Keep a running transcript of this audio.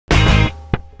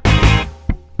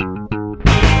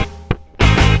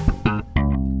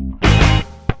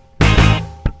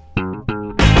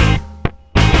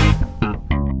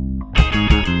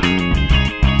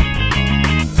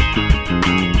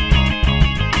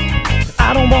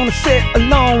wanna sit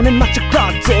alone and watch a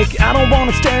clock tick. I don't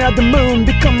wanna stare at the moon,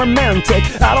 become romantic.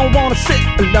 I don't wanna sit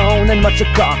alone and watch a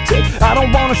clock tick. I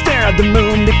don't wanna stare at the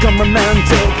moon, become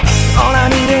romantic. All I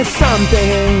need is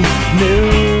something new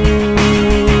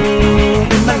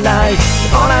in my life.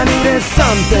 All I need is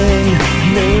something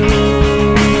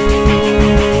new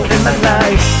in my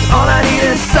life. All I need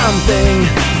is something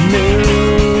new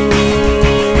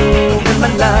in my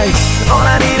life. All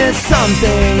I need is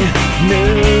something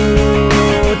new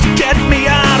to get me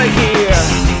out of here.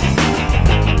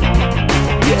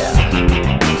 Yeah.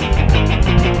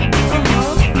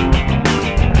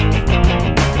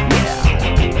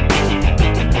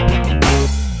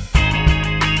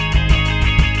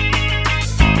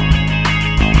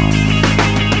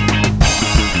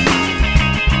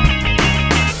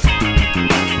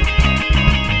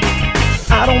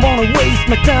 I don't wanna waste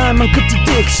my time on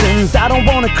contradictions. I don't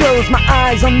wanna close my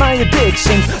eyes on my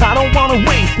addiction. I don't wanna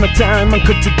waste my time on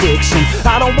contradiction.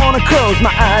 I don't wanna close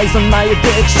my eyes on my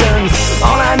addictions.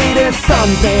 All I need is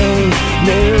something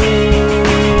new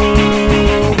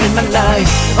in my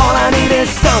life. All I need is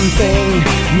something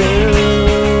new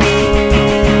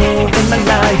in my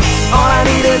life. All I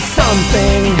need is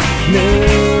something new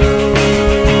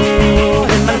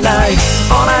in my life.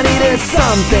 All I need is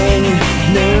something